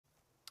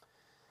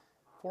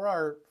For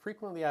our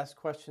Frequently Asked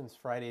Questions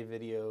Friday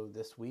video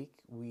this week,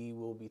 we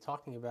will be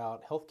talking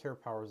about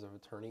healthcare powers of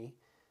attorney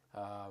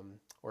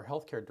or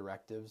healthcare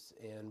directives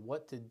and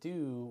what to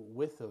do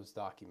with those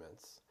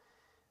documents.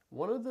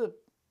 One of the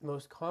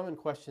most common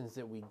questions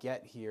that we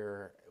get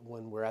here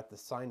when we're at the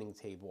signing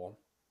table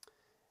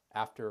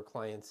after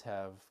clients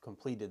have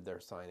completed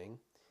their signing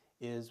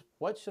is,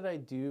 what should I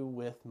do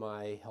with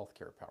my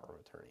healthcare power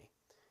of attorney?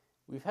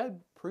 We've had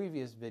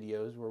previous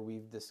videos where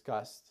we've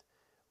discussed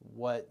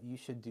what you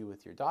should do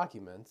with your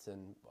documents,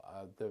 and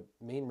the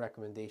main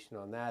recommendation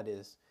on that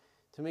is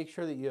to make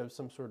sure that you have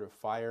some sort of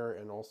fire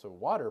and also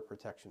water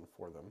protection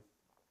for them.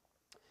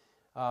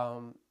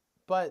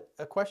 But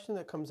a question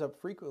that comes up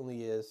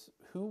frequently is,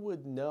 who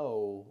would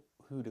know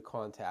who to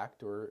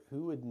contact, or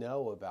who would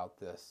know about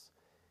this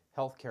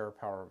healthcare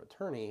power of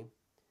attorney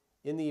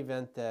in the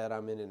event that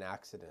I'm in an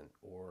accident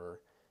or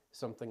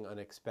something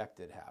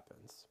unexpected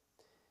happens?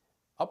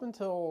 Up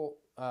until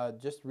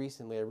just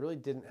recently, I really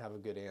didn't have a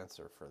good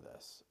answer for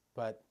this.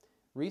 But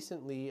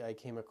recently, I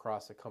came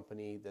across a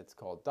company that's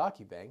called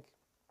DocuBank,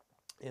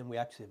 and we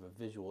actually have a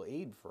visual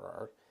aid for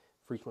our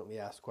Frequently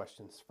Asked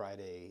Questions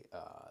Friday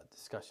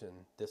discussion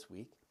this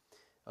week.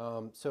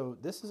 So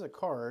this is a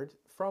card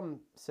from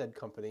said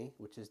company,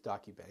 which is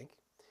DocuBank,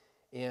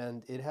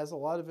 and it has a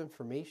lot of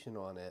information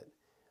on it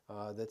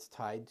that's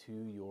tied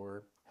to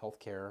your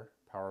healthcare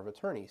power of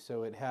attorney.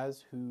 So it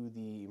has who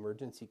the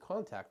emergency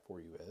contact for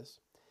you is,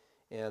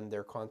 and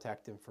their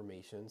contact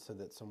information so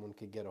that someone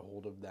could get a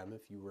hold of them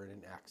if you were in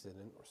an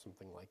accident or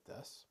something like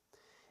this.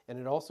 And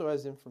it also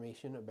has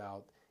information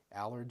about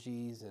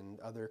allergies and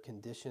other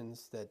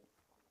conditions that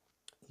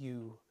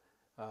you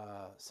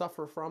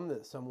suffer from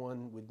that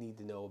someone would need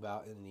to know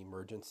about in an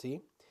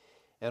emergency.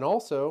 And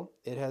also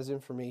it has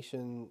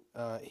information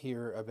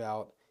here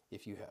about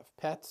if you have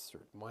pets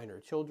or minor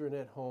children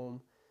at home,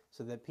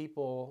 so that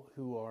people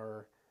who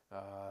are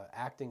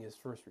acting as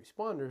first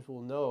responders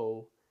will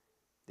know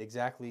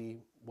exactly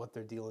what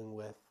they're dealing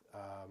with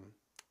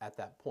at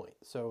that point.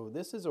 So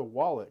this is a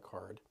wallet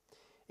card,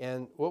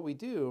 and what we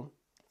do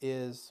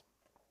is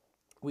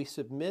we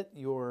submit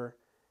your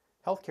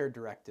healthcare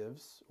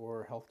directives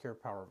or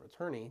healthcare power of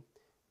attorney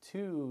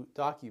to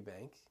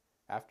DocuBank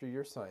after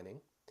your signing,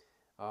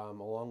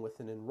 along with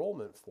an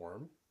enrollment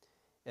form,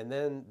 and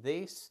then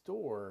they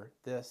store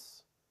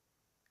this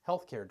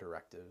healthcare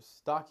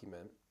directives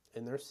document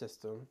in their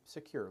system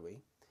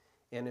securely.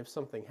 And if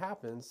something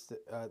happens,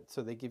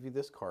 so they give you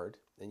this card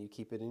and you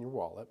keep it in your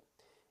wallet.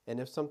 And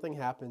if something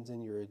happens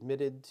and you're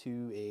admitted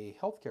to a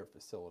healthcare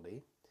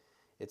facility,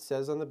 it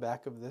says on the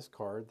back of this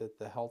card that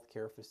the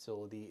healthcare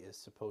facility is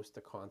supposed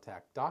to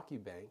contact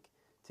DocuBank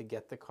to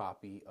get the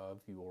copy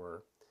of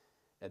your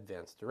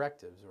advanced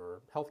directives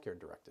or healthcare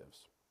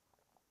directives.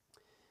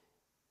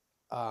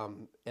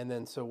 And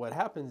then so what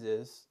happens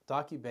is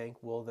DocuBank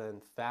will then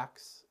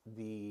fax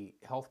the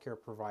healthcare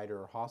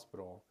provider or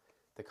hospital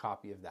the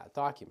copy of that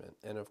document.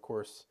 And of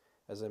course,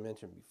 as I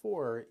mentioned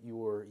before,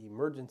 your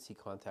emergency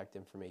contact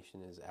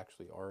information is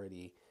actually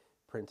already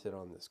printed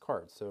on this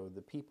card. So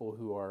the people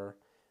who are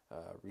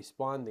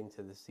responding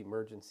to this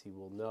emergency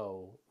will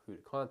know who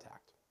to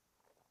contact.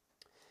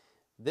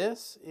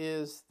 This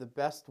is the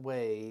best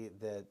way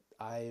that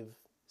I've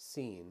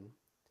seen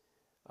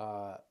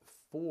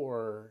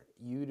for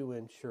you to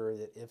ensure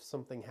that if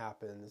something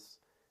happens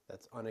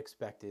that's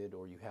unexpected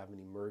or you have an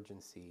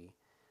emergency,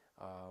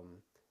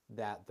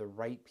 that the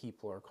right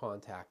people are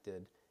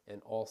contacted, and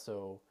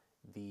also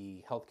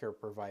the healthcare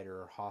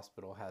provider or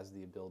hospital has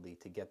the ability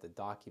to get the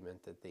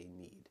document that they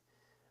need.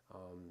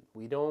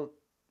 We don't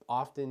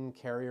often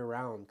carry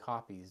around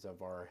copies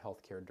of our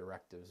healthcare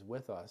directives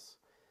with us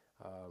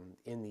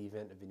in the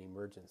event of an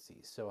emergency.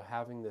 So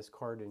having this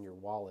card in your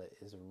wallet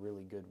is a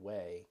really good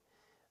way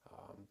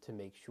to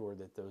make sure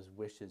that those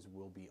wishes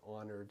will be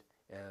honored,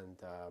 and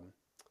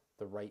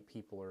the right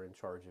people are in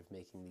charge of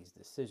making these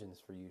decisions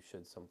for you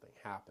should something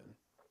happen.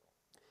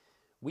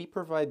 We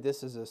provide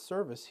this as a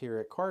service here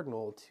at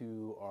Cardinal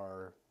to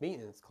our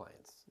maintenance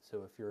clients.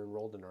 So if you're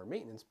enrolled in our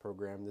maintenance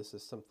program, this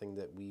is something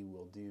that we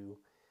will do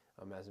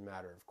as a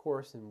matter of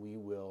course, and we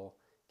will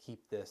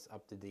keep this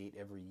up to date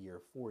every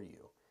year for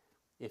you.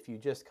 If you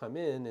just come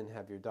in and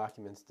have your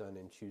documents done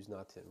and choose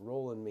not to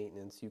enroll in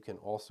maintenance, you can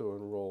also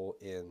enroll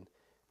in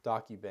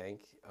DocuBank,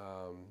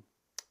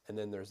 and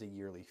then there's a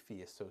yearly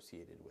fee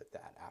associated with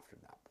that after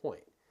that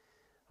point.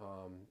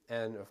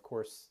 And of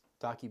course,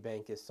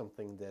 DocuBank is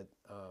something that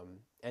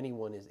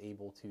anyone is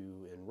able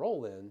to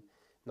enroll in,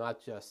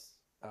 not just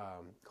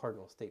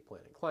Cardinal Estate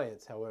Planning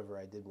clients. However,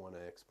 I did want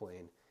to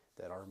explain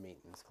that our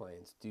maintenance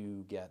clients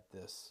do get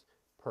this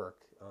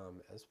perk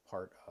as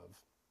part of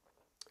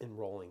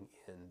enrolling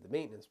in the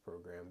maintenance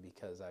program,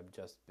 because I've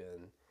just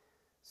been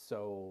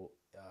so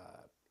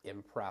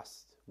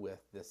impressed with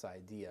this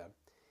idea.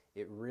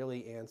 It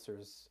really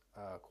answers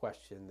a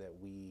question that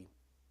we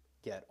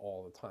get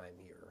all the time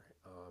here,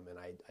 and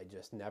I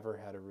just never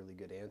had a really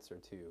good answer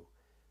to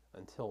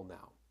until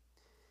now.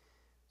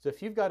 So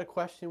if you've got a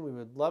question, we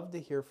would love to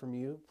hear from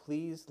you.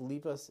 Please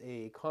leave us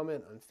a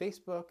comment on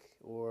Facebook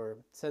or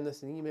send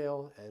us an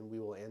email and we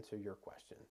will answer your question.